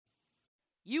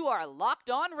You are Locked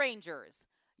On Rangers,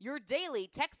 your daily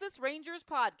Texas Rangers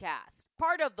podcast.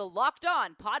 Part of the Locked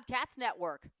On Podcast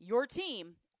Network, your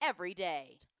team every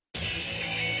day.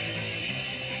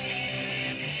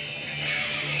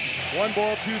 1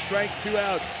 ball, 2 strikes, 2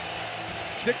 outs.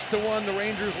 6-1, the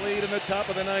Rangers lead in the top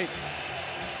of the ninth.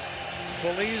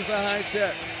 Feliz the high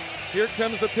set. Here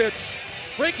comes the pitch.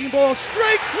 Breaking ball,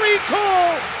 strike 3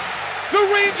 call!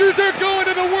 The Rangers are going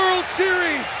to the World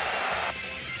Series!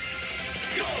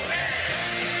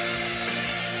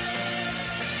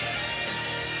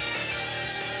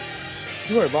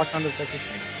 You are Locked On to the Texas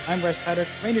Rangers. I'm Bryce Patrick,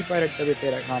 Rangers writer at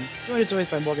WFA.com, joined as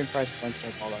always by Morgan Price of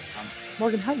OneStarBall.com.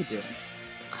 Morgan, how you doing?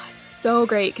 So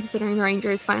great, considering the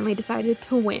Rangers finally decided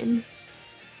to win.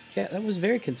 Yeah, that was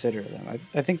very considerate of them.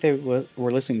 I think they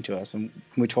were listening to us, and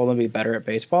we told them to be better at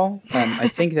baseball. I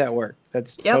think that worked.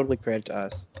 That's totally credit to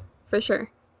us. For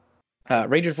sure.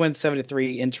 Rangers win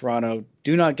 7-3 in Toronto.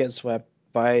 Do not get swept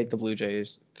by the Blue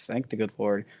Jays. Thank the good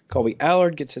Lord. Colby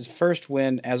Allard gets his first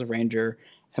win as a Ranger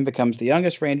and becomes the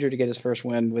youngest Ranger to get his first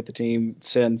win with the team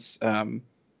since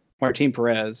Martin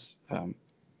Perez.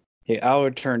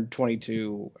 Allard turned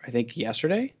 22, I think,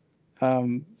 yesterday.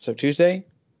 So Tuesday.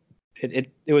 It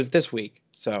was this week.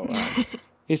 So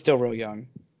he's still real young,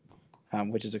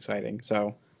 which is exciting.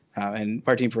 So and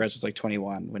Martin Perez was like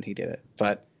 21 when he did it.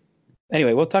 But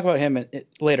anyway, we'll talk about him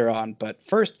later on. But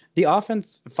first, the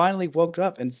offense finally woke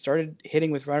up and started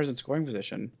hitting with runners in scoring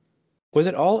position. Was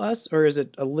it all us, or is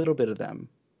it a little bit of them?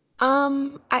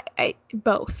 I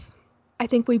both. I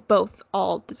think we both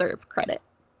all deserve credit.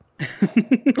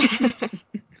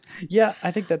 Yeah,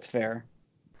 I think that's fair.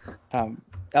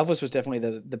 Elvis was definitely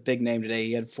the big name today.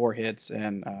 He had 4 hits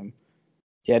and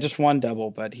just 1 double,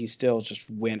 but he still just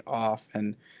went off,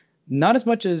 and not as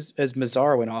much as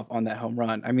Mazara went off on that home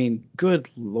run. I mean, good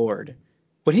Lord.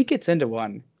 When he gets into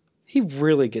one, he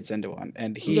really gets into one,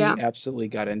 and he absolutely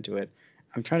got into it.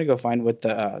 I'm trying to go find what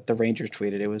the Rangers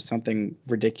tweeted. It was something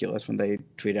ridiculous when they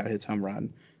tweeted out his home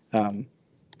run.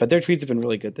 But their tweets have been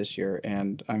really good this year,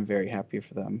 and I'm very happy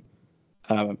for them.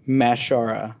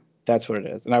 Mashara, that's what it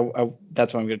is. And I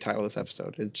that's what I'm going to title this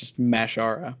episode. It's just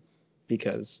Mashara,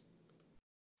 because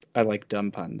I like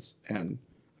dumb puns, and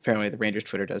apparently the Rangers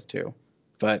Twitter does too.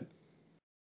 But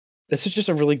this is just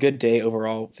a really good day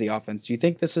overall for the offense. Do you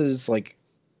think this is like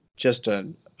just a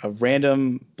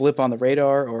random blip on the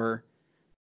radar, or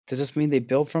does this mean they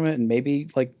build from it and maybe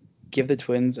like give the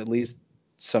Twins at least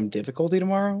some difficulty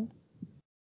tomorrow?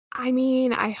 I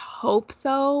mean, I hope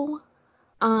so.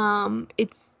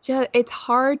 It's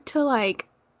hard to like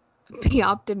be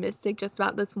optimistic just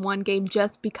about this one game,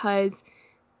 just because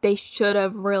they should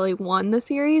have really won the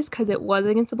series because it was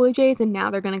against the Blue Jays, and now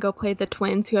they're going to go play the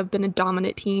Twins, who have been a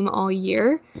dominant team all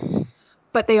year.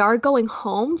 But they are going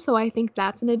home, so I think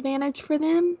that's an advantage for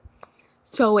them.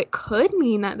 So it could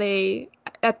mean that they,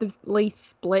 at the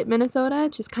least, split Minnesota,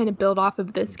 just kind of build off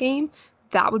of this game.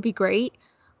 That would be great.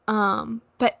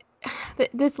 But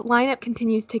this lineup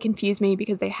continues to confuse me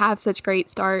because they have such great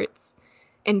starts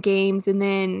and games, and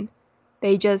then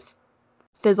they just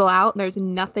fizzle out, and there's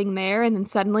nothing there. And then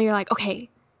suddenly you're like, okay,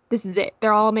 this is it.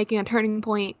 They're all making a turning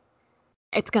point.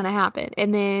 It's going to happen.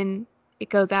 And then it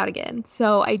goes out again.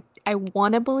 So I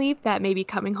want to believe that maybe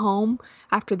coming home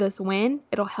after this win,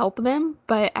 it'll help them,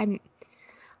 but I'm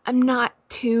not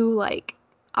too like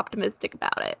optimistic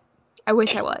about it. I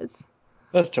wish I was.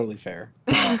 That's totally fair.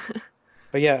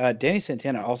 But yeah, Danny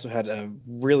Santana also had a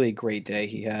really great day.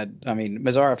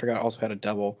 Mazara, I forgot, also had a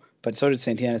double, but so did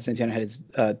Santana. Santana had his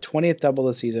 20th double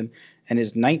of the season and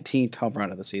his 19th home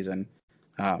run of the season.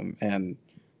 And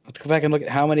let's go back and look at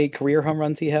how many career home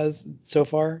runs he has so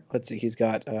far. Let's see, he's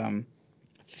got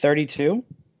 32,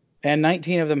 and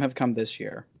 19 of them have come this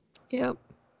year. Yep.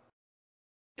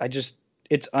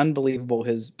 It's unbelievable,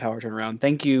 his power turnaround.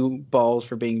 Thank you, Balls,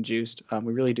 for being juiced.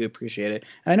 We really do appreciate it.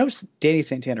 And I know Danny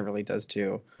Santana really does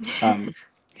too.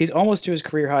 He's almost to his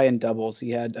career high in doubles.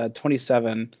 He had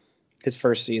 27 his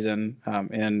first season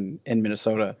in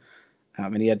Minnesota,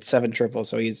 and he had 7 triples.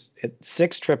 So he's hit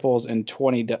 6 triples and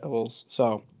 20 doubles.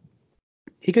 So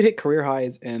he could hit career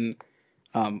highs in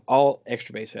all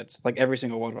extra base hits, like every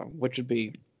single one of them, which would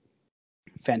be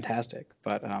fantastic.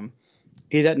 But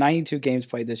he's at 92 games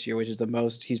played this year, which is the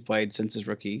most he's played since his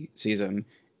rookie season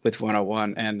with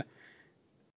 101. And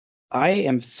I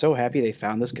am so happy they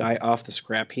found this guy off the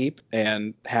scrap heap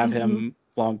and have him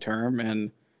long term.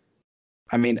 And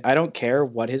I mean, I don't care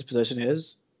what his position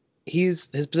is. His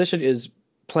position is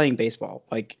playing baseball.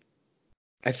 Like,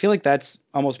 I feel like that's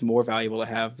almost more valuable to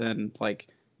have than like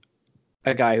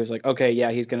a guy who's like, okay,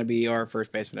 yeah, he's going to be our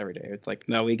first baseman every day. It's like,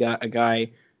 no, we got a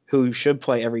guy who should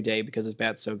play every day because his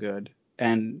bat's so good,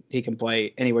 and he can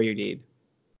play anywhere you need.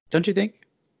 Don't you think?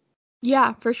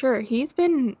 Yeah, for sure. He's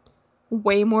been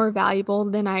way more valuable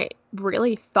than I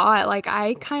really thought. Like,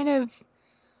 I kind of,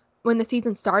 when the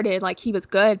season started, like, he was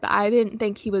good, but I didn't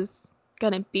think he was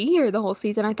going to be here the whole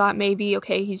season. I thought maybe,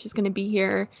 okay, he's just going to be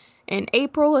here in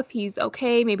April. If he's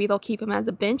okay, maybe they'll keep him as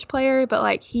a bench player. But,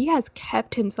 like, he has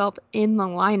kept himself in the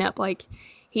lineup. Like,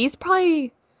 he's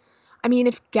probably, I mean,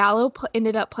 if Gallo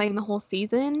ended up playing the whole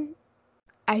season,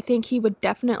 I think he would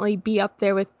definitely be up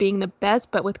there with being the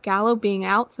best. But with Gallo being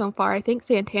out so far, I think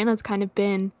Santana's kind of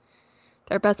been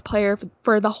their best player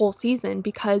for the whole season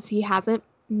because he hasn't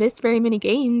missed very many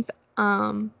games.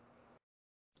 So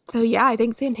yeah, I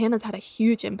think Santana's had a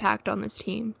huge impact on this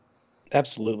team.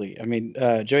 Absolutely. I mean,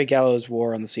 Joey Gallo's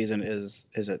WAR on the season is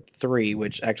at 3,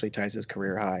 which actually ties his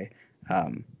career high.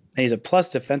 And he's a plus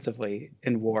defensively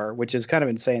in WAR, which is kind of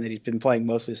insane that he's been playing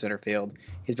mostly center field.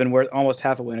 He's been worth almost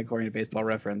half a win according to Baseball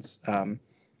Reference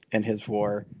in his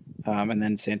WAR. And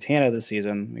then Santana this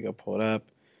season, let me go pull it up,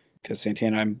 because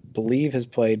Santana, I believe, has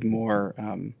played more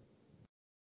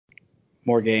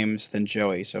games than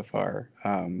Joey so far.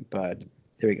 But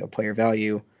there we go, player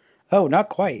value. Oh, not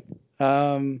quite.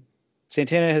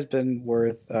 Santana has been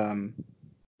worth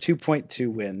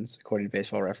 2.2 wins, according to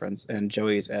Baseball Reference, and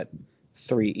Joey's at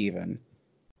 3 even.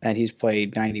 And he's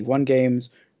played 91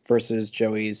 games versus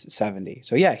Joey's 70.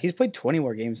 So yeah, he's played 20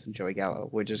 more games than Joey Gallo,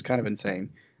 which is kind of insane.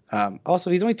 Also,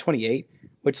 he's only 28,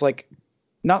 which, like,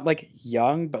 not like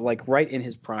young, but like right in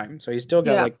his prime. So he's still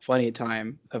got like plenty of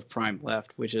time of prime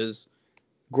left, which is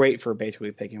great for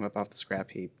basically picking him up off the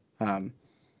scrap heap. And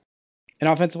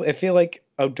offensively, I feel like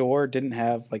Odor didn't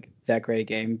have like that great a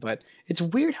game, but it's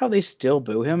weird how they still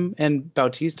boo him and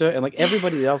Bautista and like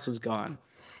everybody else is gone.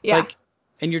 Yeah. Like,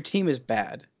 and your team is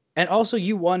bad. And also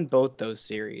you won both those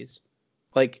series.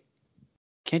 Like,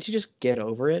 can't you just get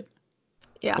over it?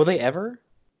 Yeah. Will they ever?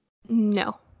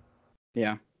 No.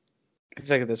 Yeah. I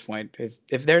feel like at this point,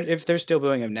 if they're still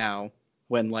booing him now,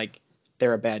 when like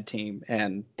they're a bad team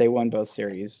and they won both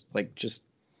series, like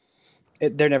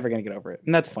they're never gonna get over it,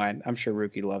 and that's fine. I'm sure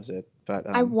Rookie loves it, but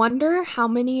I wonder how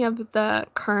many of the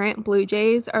current Blue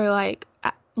Jays are like,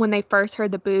 when they first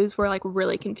heard the boos, were like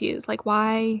really confused, like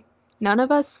why none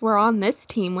of us were on this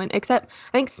team except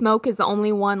I think Smoke is the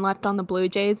only one left on the Blue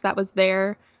Jays that was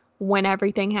there when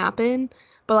everything happened.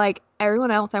 But like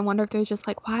everyone else, I wonder if there's just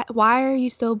like, why are you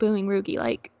still booing Rookie?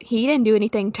 Like, he didn't do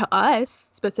anything to us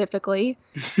specifically.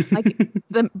 Like,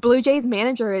 the Blue Jays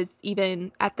manager is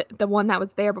even at the one that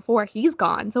was there before, he's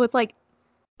gone. So it's like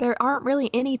there aren't really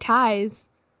any ties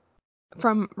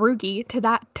from Rookie to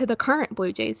the current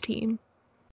Blue Jays team.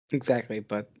 Exactly,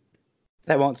 but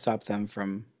that won't stop them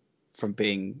from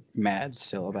being mad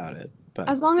still about it. But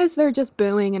as long as they're just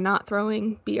booing and not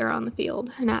throwing beer on the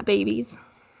field and at babies.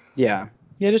 Yeah,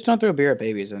 just don't throw beer at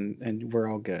babies, and we're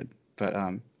all good. But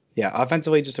yeah,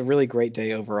 offensively, just a really great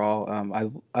day overall.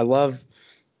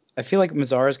 I feel like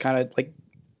Mazara is kind of like,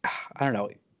 I don't know.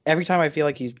 Every time I feel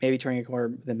like he's maybe turning a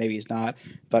corner, then maybe he's not.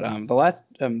 But the last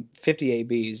 50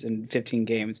 ABs in 15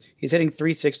 games, he's hitting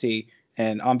 360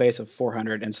 and on base of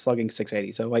 400 and slugging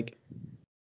 680. So like,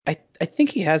 I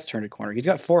think he has turned a corner. He's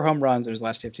got 4 home runs in his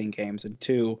last 15 games and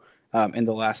 2 in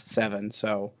the last 7.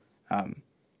 So.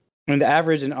 I mean, the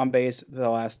average in on base the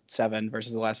last 7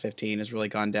 versus the last 15 has really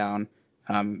gone down.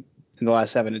 In the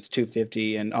last 7, it's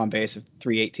 250 and on base of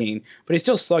 318, but he's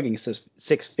still slugging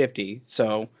 650.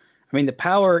 So, I mean, the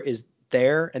power is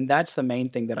there, and that's the main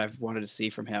thing that I've wanted to see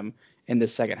from him in the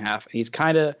second half. He's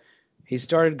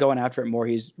started going after it more.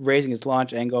 He's raising his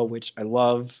launch angle, which I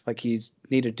love. Like, he's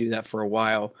needed to do that for a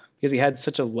while because he had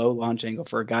such a low launch angle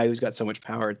for a guy who's got so much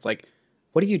power. It's like,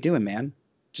 what are you doing, man?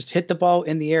 Just hit the ball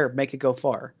in the air, make it go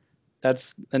far.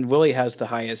 And Willie has the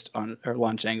highest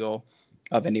launch angle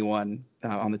of anyone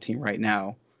on the team right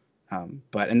now,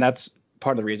 and that's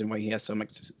part of the reason why he has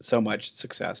so much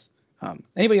success.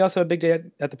 Anybody else have a big day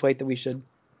at the plate that we should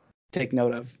take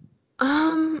note of?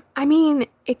 I mean,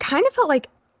 it kind of felt like,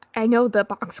 I know the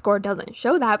box score doesn't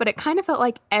show that, but it kind of felt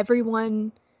like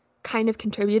everyone kind of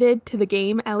contributed to the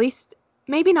game, at least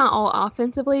maybe not all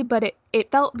offensively, but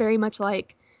it felt very much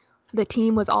like the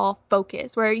team was all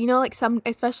focused, where, you know, like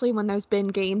especially when there's been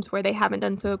games where they haven't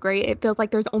done so great, it feels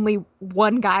like there's only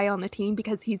one guy on the team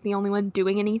because he's the only one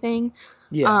doing anything.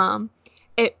 Yeah.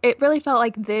 It really felt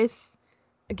like this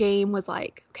game was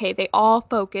like, okay, they all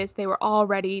focused, they were all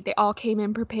ready, they all came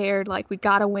in prepared, like, we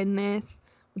gotta win this,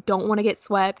 we don't want to get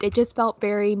swept. It just felt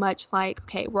very much like,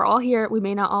 okay, we're all here, we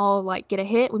may not all like get a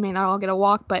hit, we may not all get a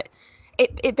walk, but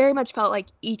it very much felt like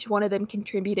each one of them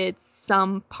contributed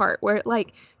some part, where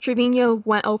like Trevino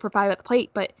went 0 for 5 at the plate,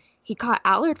 but he caught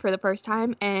Allard for the first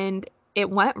time, and it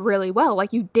went really well.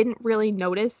 Like, you didn't really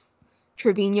notice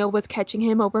Trevino was catching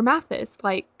him over Mathis,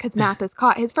 like, because Mathis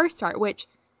caught his first start, which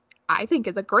I think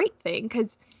is a great thing,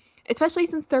 because especially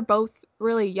since they're both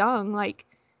really young, like,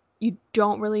 you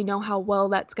don't really know how well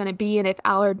that's going to be, and if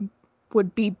Allard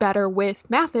would be better with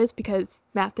Mathis, because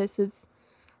Mathis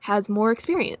has more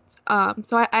experience.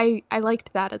 So I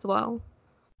liked that as well.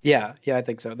 Yeah, I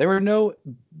think so. There were no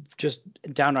just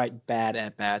downright bad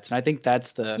at bats, and I think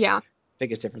that's the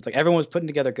biggest difference. Like, everyone was putting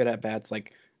together good at bats.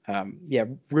 Like,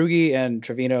 Rugi and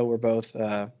Trevino were both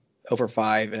 0 for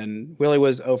 5, and Willie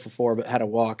was 0 for 4, but had a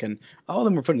walk, and all of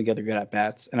them were putting together good at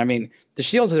bats. And I mean,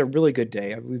 DeShields had a really good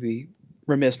day. We'd be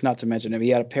remiss not to mention him. He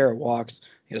had a pair of walks,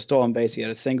 he had a stolen base, he had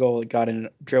a single, drove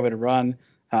in a run.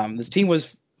 This team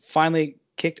was finally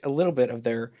kicked a little bit of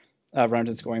their runs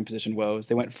in scoring position woes.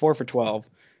 They went 4 for 12,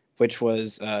 which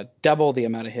was double the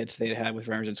amount of hits they'd had with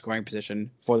runners in scoring position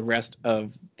for the rest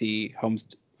of the home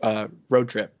road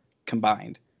trip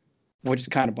combined, which is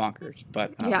kind of bonkers.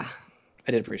 But I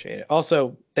did appreciate it.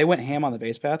 Also, they went ham on the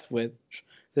base paths, which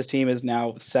this team is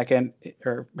now second,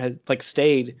 or has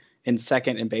stayed in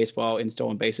second in baseball in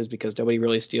stolen bases, because nobody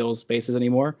really steals bases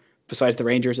anymore besides the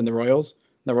Rangers and the Royals.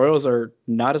 The Royals are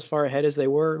not as far ahead as they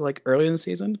were early in the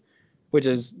season, which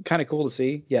is kind of cool to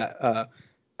see.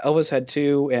 Elvis had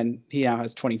 2, and he now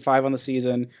has 25 on the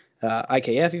season.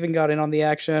 IKF even got in on the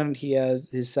action. He has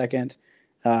his second.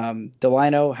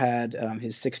 Delino had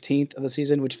his 16th of the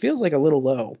season, which feels like a little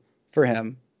low for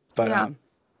him. But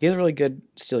he has a really good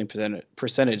stealing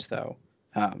percentage though.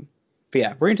 But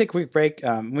yeah, we're going to take a quick break.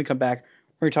 When we come back,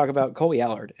 we're going to talk about Colby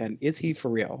Allard, and is he for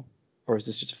real? Or is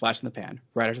this just a flash in the pan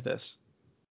right after this?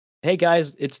 Hey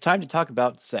guys, it's time to talk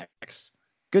about sex.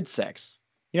 Good sex.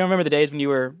 Remember the days when you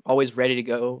were always ready to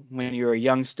go, when you were a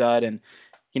young stud, and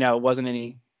it wasn't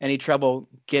any trouble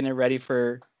getting it ready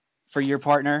for your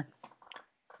partner?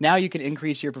 Now you can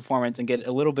increase your performance and get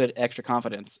a little bit extra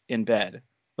confidence in bed.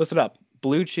 Listen up,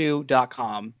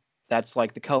 BlueChew.com. That's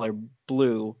like the color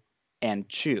blue and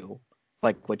chew,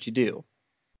 like what you do.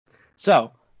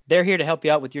 So they're here to help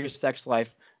you out with your sex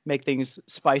life, make things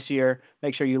spicier,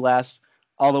 make sure you last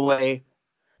all the way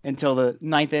until the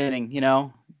 9th inning.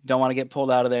 Don't want to get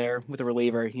pulled out of there with a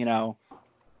reliever.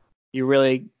 You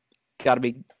really got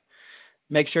to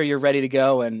make sure you're ready to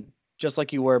go, and just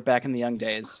like you were back in the young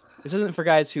days. This isn't for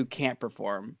guys who can't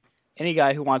perform. Any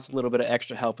guy who wants a little bit of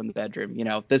extra help in the bedroom,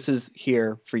 this is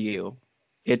here for you.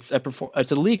 It's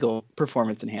a legal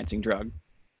performance-enhancing drug.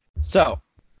 So,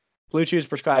 Blue Chew is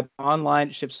prescribed online,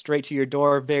 shipped straight to your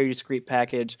door, very discreet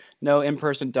package, no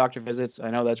in-person doctor visits. I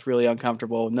know that's really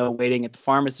uncomfortable. No waiting at the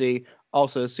pharmacy,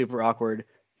 also super awkward.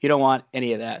 You don't want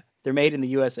any of that. They're made in the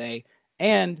USA,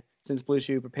 and since Blue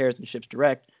Chew prepares and ships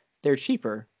direct, they're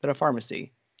cheaper than a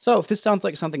pharmacy. So if this sounds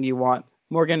like something you want,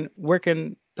 Morgan, where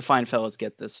can the fine fellas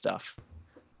get this stuff?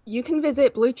 You can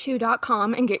visit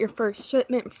BlueChew.com and get your first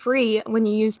shipment free when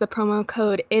you use the promo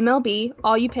code MLB.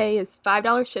 All you pay is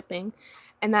 $5 shipping,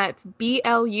 and that's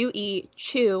BLUE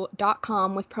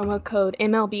Chew.com with promo code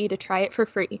MLB to try it for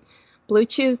free. Blue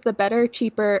Chew's the better,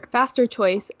 cheaper, faster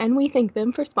choice, and we thank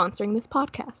them for sponsoring this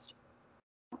podcast.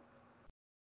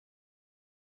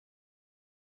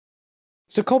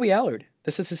 So Colby Allard,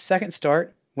 this is his second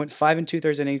start, went 5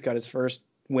 2/3 innings, got his first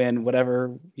win,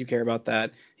 whatever you care about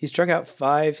that. He struck out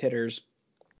 5 hitters.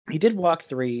 He did walk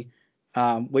 3,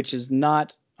 which is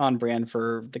not on brand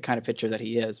for the kind of pitcher that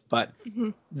he is, but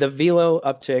the velo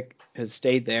uptick has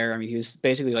stayed there. I mean, he was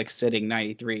basically sitting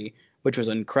 93, which was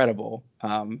incredible.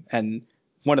 And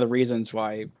one of the reasons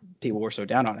why people were so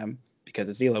down on him, because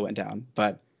his velo went down.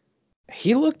 But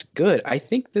he looked good. I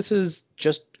think this is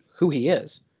just who he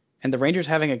is. And the Rangers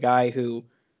having a guy who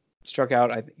struck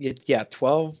out,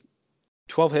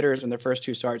 12 hitters in their first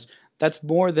 2 starts, that's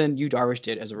more than Yu Darvish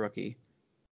did as a rookie,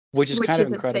 which is kind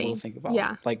of incredible insane to think about.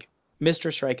 Yeah.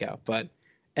 Mr. Strikeout.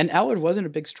 And Allard wasn't a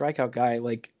big strikeout guy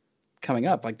coming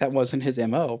up. That wasn't his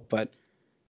MO, but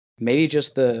maybe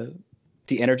just the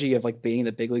energy of being in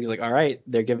the big leagues, all right,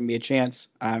 they're giving me a chance.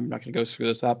 I'm not going to go screw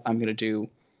this up. I'm going to do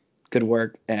good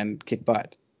work and kick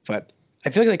butt. But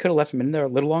I feel like they could have left him in there a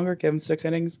little longer, give him 6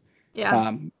 innings.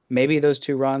 Yeah. Maybe those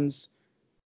 2 runs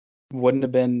wouldn't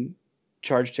have been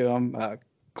charged to him.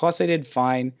 Clase did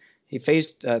fine. He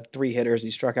faced 3 hitters and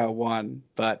he struck out 1,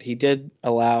 but he did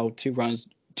allow 2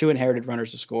 inherited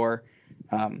runners to score.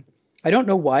 I don't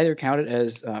know why they're counted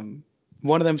as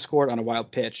one of them scored on a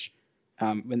wild pitch,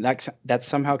 and that's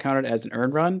somehow counted as an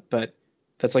earned run, but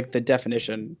that's the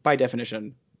definition, by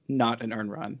definition, not an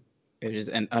earned run. It is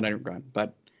an unearned run,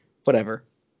 but whatever.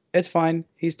 It's fine.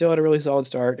 He still had a really solid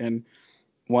start, and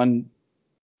one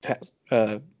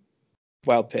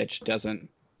wild pitch doesn't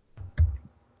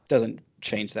doesn't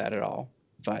change that at all.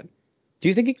 But do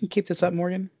you think he can keep this up,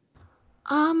 Morgan?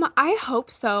 I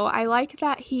hope so. I like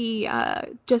that he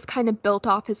just kind of built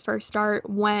off his first start,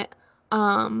 went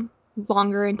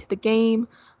longer into the game.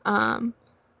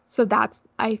 So that's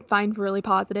I find really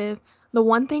positive. The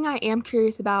one thing I am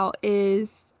curious about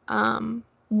is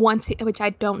which I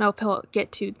don't know if he'll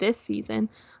get to this season,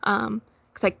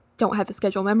 because I don't have the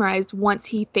schedule memorized. Once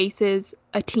he faces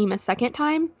a team a second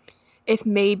time, if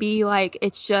maybe like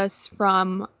it's just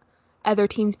from other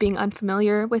teams being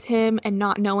unfamiliar with him and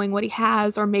not knowing what he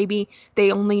has, or maybe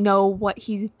they only know what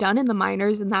he's done in the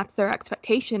minors and that's their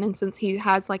expectation. And since he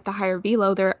has like the higher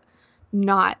velo, they're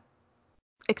not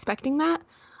expecting that.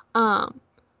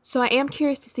 So I am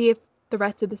curious to see if the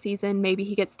rest of the season maybe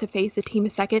he gets to face a team a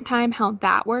second time, how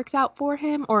that works out for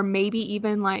him, or maybe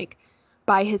even like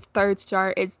by his third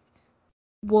start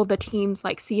will the teams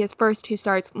like see his first two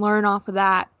starts, learn off of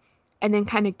that, and then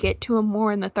kind of get to him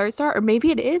more in the third start, or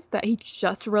maybe it is that he's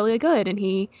just really good and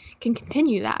he can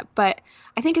continue that. But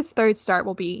I think his third start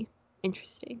will be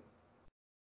interesting.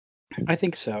 I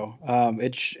think so.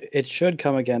 It should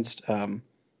come against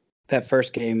that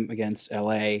first game against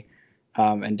LA,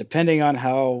 and depending on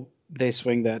how they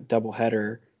swing that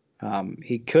doubleheader,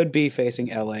 he could be facing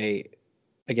LA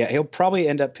again. He'll probably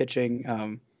end up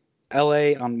pitching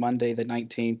LA on Monday the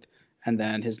 19th, and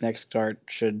then his next start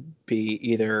should be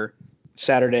either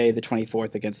Saturday the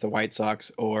 24th against the White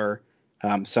Sox or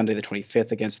Sunday the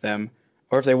 25th against them.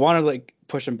 Or if they want to like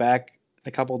push him back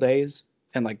a couple days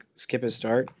and like skip his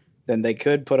start, then they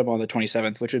could put him on the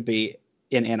 27th, which would be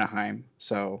in Anaheim.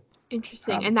 So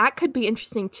interesting. And that could be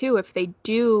interesting too if they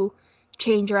do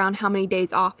change around how many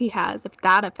days off he has, if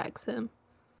that affects him.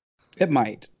 It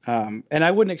might. And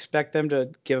I wouldn't expect them to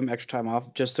give him extra time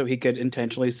off just so he could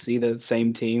intentionally see the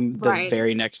same team the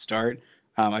very next start.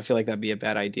 I feel like that'd be a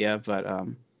bad idea. But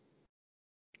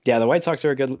yeah, the White Sox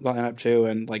are a good lineup too.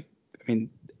 And like, I mean,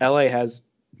 LA has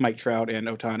Mike Trout and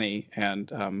Ohtani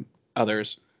and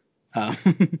others.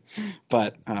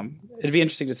 But it'd be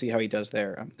interesting to see how he does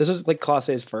there. This is like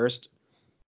Clase's first,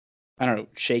 I don't know,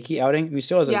 shaky outing. I mean, he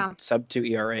still has a sub-2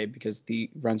 ERA because the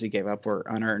runs he gave up were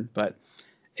unearned. But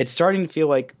it's starting to feel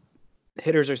like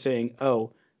hitters are saying, oh,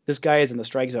 this guy is in the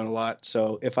strike zone a lot.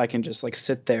 So if I can just like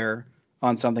sit there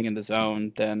on something in the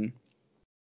zone, then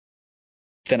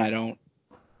I don't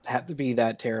have to be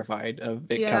that terrified of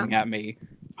it coming at me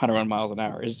 101 miles an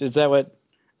hour. Is that what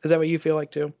you feel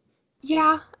like too?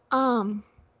 Yeah.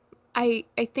 I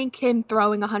think him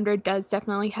throwing 100 does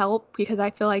definitely help, because I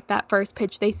feel like that first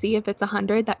pitch they see, if it's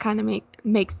 100, that kind of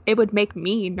makes it would make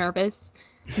me nervous,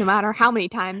 no matter how many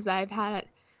times I've had it,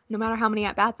 no matter how many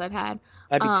at-bats I've had.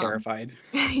 I'd be terrified.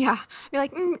 Yeah. Be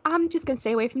like, I'm just going to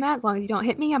stay away from that. As long as you don't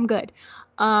hit me, I'm good.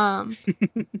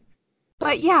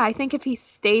 But yeah, I think if he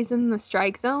stays in the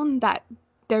strike zone, that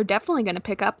they're definitely going to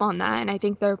pick up on that. And I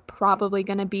think they're probably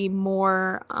going to be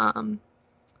more,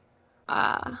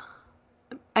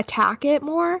 attack it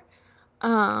more.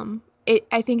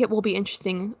 I think it will be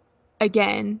interesting,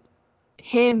 again,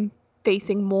 him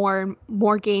facing more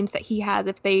games that he has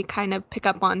if they kind of pick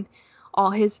up on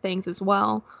all his things as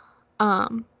well.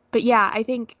 But yeah, I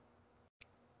think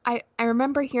I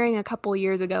remember hearing a couple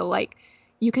years ago, like,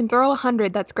 you can throw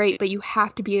 100, that's great, but you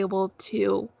have to be able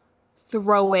to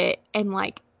throw it and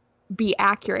like be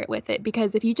accurate with it,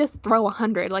 because if you just throw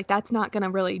 100, like, that's not gonna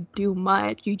really do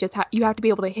much. You just you have to be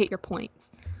able to hit your points.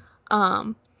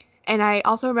 And I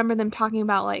also remember them talking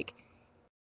about, like,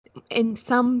 in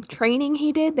some training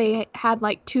he did, they had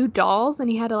like 2 dolls and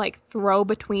he had to like throw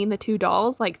between the 2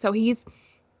 dolls. Like, so he's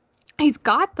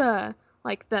got the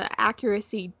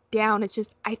accuracy down. It's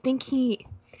just, I think he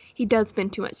does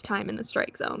spend too much time in the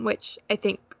strike zone, which I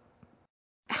think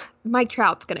Mike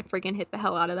Trout's gonna friggin' hit the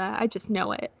hell out of that. I just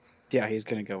know it. Yeah, he's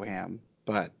gonna go ham,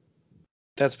 but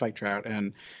that's Mike Trout.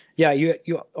 And yeah,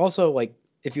 you also, like,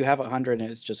 if you have 100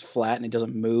 and it's just flat and it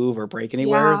doesn't move or break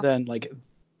anywhere, then like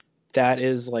that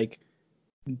is like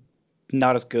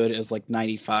not as good as like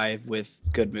 95 with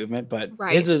good movement. But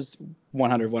his is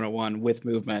 100, 101 with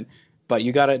movement. But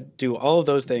you got to do all of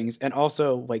those things and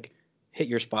also like hit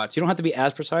your spots. You don't have to be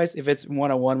as precise if it's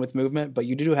 101 with movement, but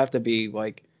you do have to be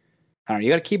like, I don't know,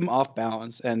 you got to keep them off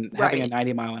balance. And having a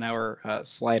 90 mile an hour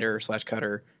slider /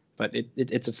 cutter, but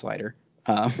it's a slider.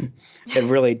 It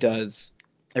really does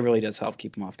help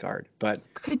keep them off guard. But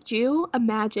could you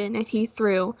imagine if he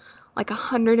threw like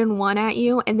 101 at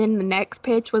you and then the next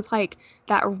pitch was like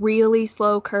that really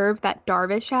slow curve that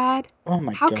Darvish had? Oh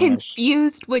my gosh. How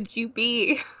confused would you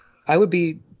be? I would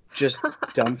be just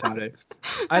dumbfounded.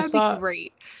 I saw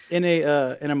great. in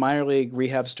a minor league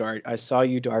rehab start, I saw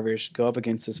you, Darvish, go up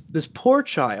against this poor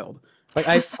child Like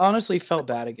I honestly felt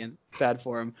bad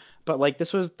for him. But like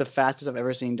this was the fastest I've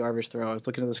ever seen Darvish throw. I was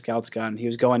looking at the scout's gun. He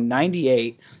was going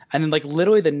 98, and then like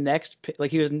literally the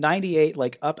like he was 98,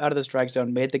 like up out of the strike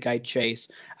zone, made the guy chase,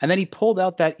 and then he pulled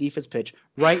out that eephus pitch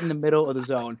right in the middle of the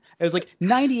zone. It was like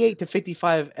 98 to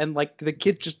 55, and like the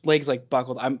kid just legs like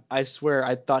buckled. I swear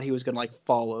I thought he was gonna like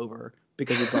fall over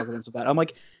because he buckled him so bad. I'm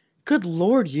like, good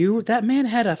lord, that man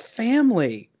had a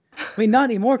family. I mean, not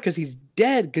anymore because he's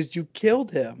dead because you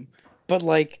killed him. But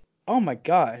like, oh my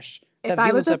gosh, If that I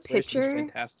velo was a separation is pitcher,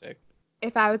 fantastic.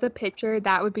 if I was a pitcher,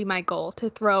 that would be my goal, to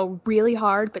throw really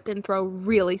hard but then throw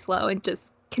really slow and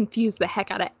just confuse the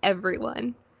heck out of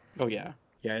everyone. Oh yeah,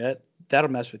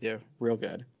 that'll mess with you real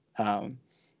good.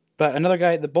 But another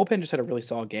guy, the bullpen just had a really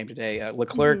solid game today.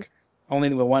 Leclerc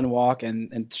only with one walk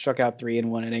and struck out 3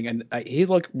 in 1 inning, and he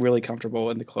looked really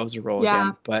comfortable in the closer role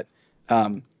again. But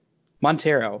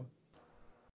Montero,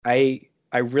 I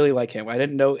really like him. I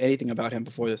didn't know anything about him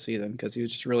before this season because he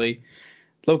was just really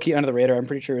low key under the radar. I'm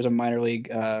pretty sure he was a minor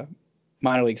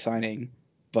league signing,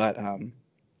 but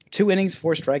 2 innings,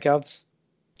 4 strikeouts,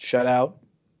 shutout,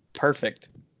 perfect.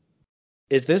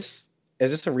 Is this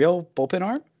a real bullpen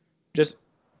arm? Just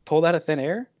pulled out of thin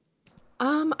air?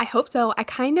 I hope so. I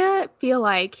kind of feel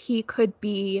like he could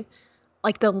be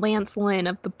like the Lance Lynn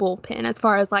of the bullpen as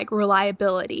far as like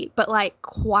reliability, but like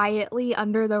quietly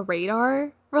under the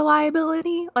radar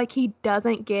reliability. Like he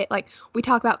doesn't get, like, we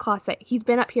talk about Clase. He's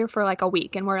been up here for like a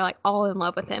week and we're like all in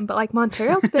love with him. But like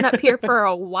Montero's been up here for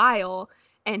a while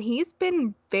and he's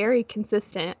been very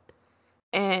consistent.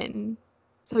 And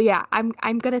so yeah, I'm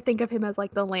gonna think of him as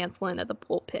like the Lance Lynn of the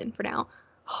bullpen for now.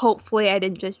 Hopefully I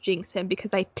didn't just jinx him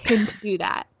because I tend to do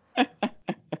that.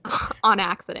 On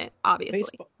accident, obviously.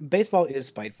 Baseball is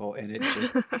spiteful, and it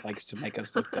just likes to make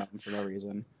us look dumb for no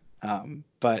reason.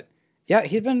 But yeah,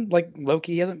 he's been like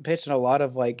low-key. He hasn't pitched in a lot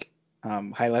of like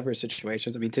high leverage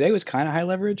situations. I mean, today was kind of high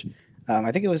leverage.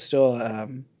 I think it was still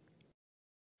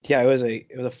it was a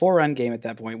 4-run game at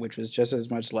that point, which was just as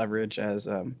much leverage as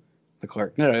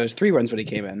Leclerc. No, it was 3 runs when he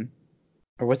came in,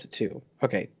 or was it 2?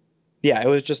 Okay, yeah, it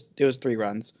was 3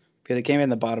 runs because it came in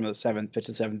the bottom of the 7th, pitched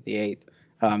the 7th, the 8th.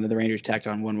 Then the Rangers tacked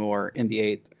on 1 more in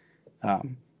the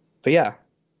 8th. But yeah,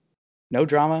 no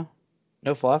drama,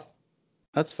 no fluff.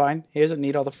 That's fine. He doesn't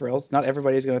need all the frills. Not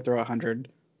everybody's going to throw a 100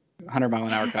 mile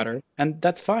an hour cutter, and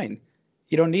that's fine.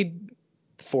 You don't need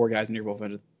 4 guys in your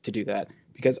bullpen to do that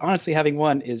because honestly, having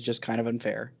 1 is just kind of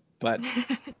unfair. But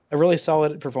a really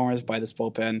solid performance by this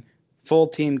bullpen, full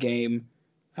team game,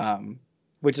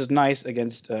 which is nice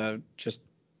against just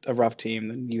a rough team.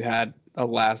 Then you had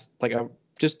a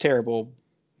just terrible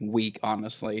week,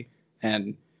 honestly,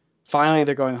 and finally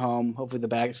they're going home. Hopefully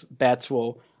the bats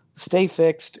will stay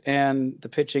fixed and the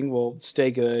pitching will stay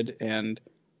good, and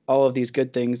all of these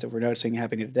good things that we're noticing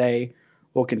happening today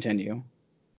will continue.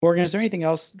 Morgan, is there anything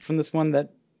else from this one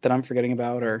that I'm forgetting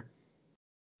about, or are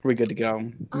we good to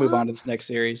go? Move on to this next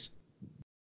series.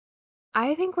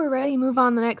 I think we're ready to move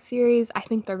on to the next series. I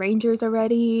think the Rangers are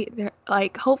ready. They're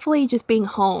like, hopefully just being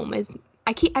home is,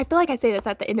 I feel like I say this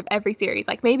at the end of every series.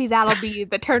 Like maybe that'll be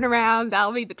the turnaround,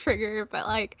 that'll be the trigger, but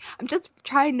like I'm just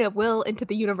trying to will into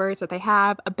the universe that they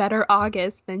have a better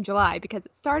August than July, because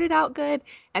it started out good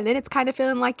and then it's kind of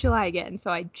feeling like July again. So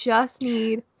I just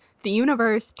need the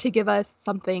universe to give us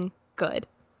something good.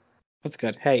 That's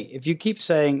good. Hey, if you keep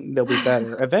saying they'll be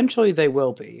better, eventually they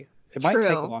will be. It might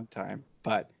take a long time,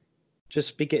 but just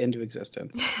speak it into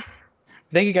existence.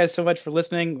 Thank you guys so much for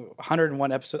listening.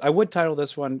 101 episodes. I would title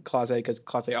this one Clase because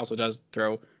Clase also does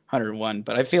throw 101,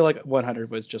 but I feel like 100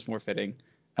 was just more fitting.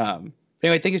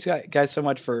 Anyway, thank you guys so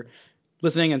much for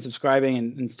listening and subscribing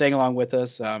and staying along with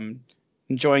us,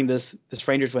 enjoying this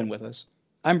Rangers win with us.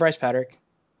 I'm Bryce Patrick.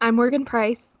 I'm Morgan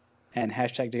Price. And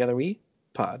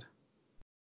 #TogetherWePod.